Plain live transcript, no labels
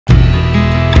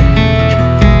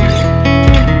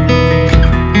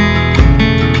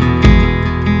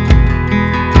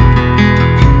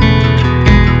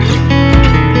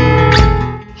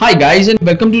Hi guys, and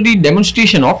welcome to the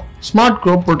demonstration of smart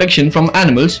crop protection from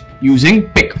animals using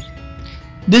PIC.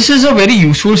 This is a very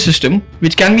useful system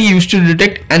which can be used to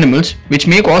detect animals which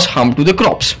may cause harm to the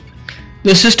crops.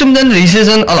 The system then raises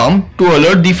an alarm to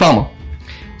alert the farmer.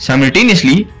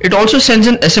 Simultaneously, it also sends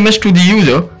an SMS to the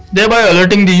user, thereby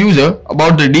alerting the user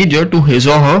about the danger to his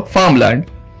or her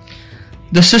farmland.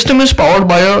 The system is powered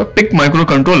by a PIC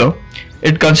microcontroller.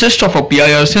 It consists of a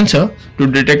PIR sensor to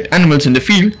detect animals in the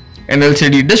field, an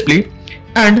LCD display,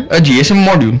 and a GSM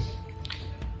module.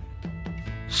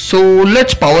 So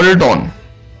let's power it on.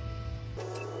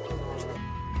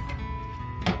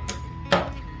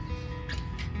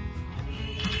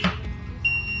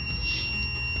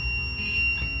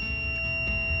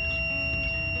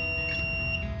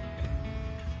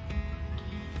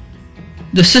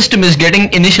 The system is getting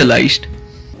initialized.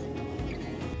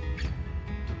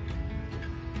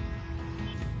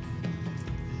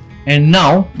 And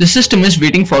now the system is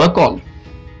waiting for a call.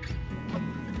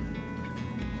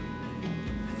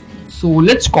 So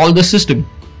let's call the system.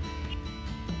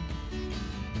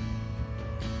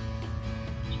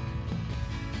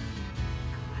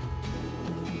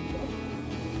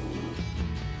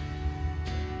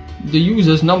 The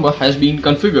user's number has been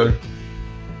configured.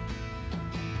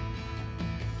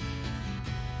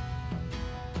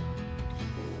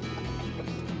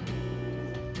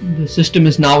 The system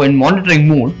is now in monitoring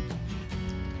mode.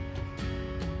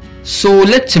 So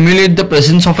let's simulate the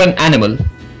presence of an animal.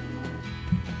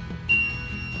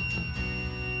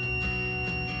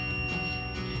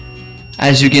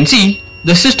 As you can see,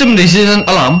 the system raises an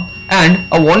alarm and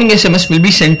a warning SMS will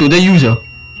be sent to the user.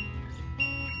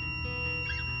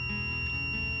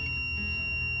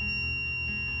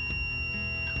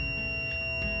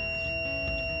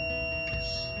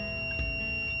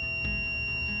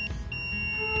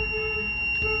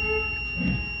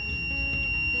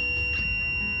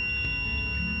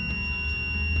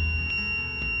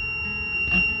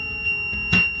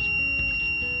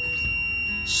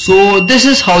 So this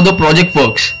is how the project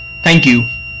works. Thank you.